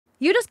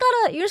You just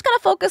gotta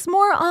focus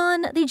more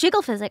on the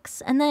jiggle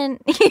physics, and then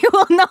you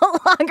will no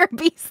longer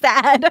be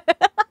sad.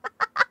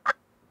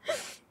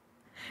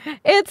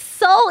 It's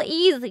so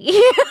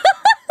easy.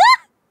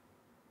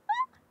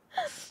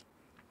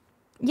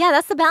 Yeah,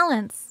 that's the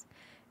balance.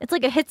 It's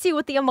like it hits you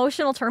with the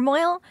emotional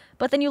turmoil,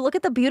 but then you look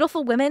at the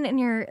beautiful women and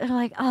you're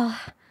like,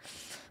 oh,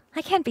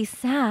 I can't be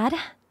sad.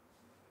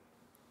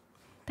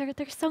 They're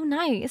so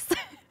nice.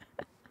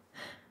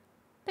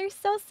 They're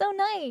so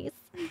nice.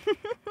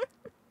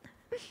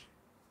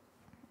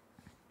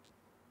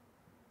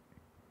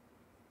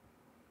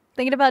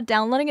 Thinking about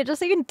downloading it just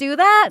so you can do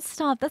that?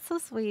 Stop, that's so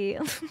sweet.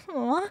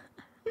 Aww.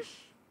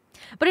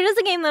 But it is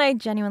a game that I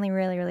genuinely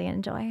really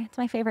enjoy. It's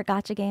my favorite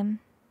gacha game.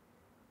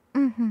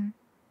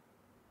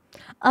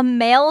 A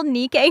male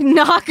Nikkei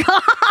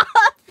knockoff.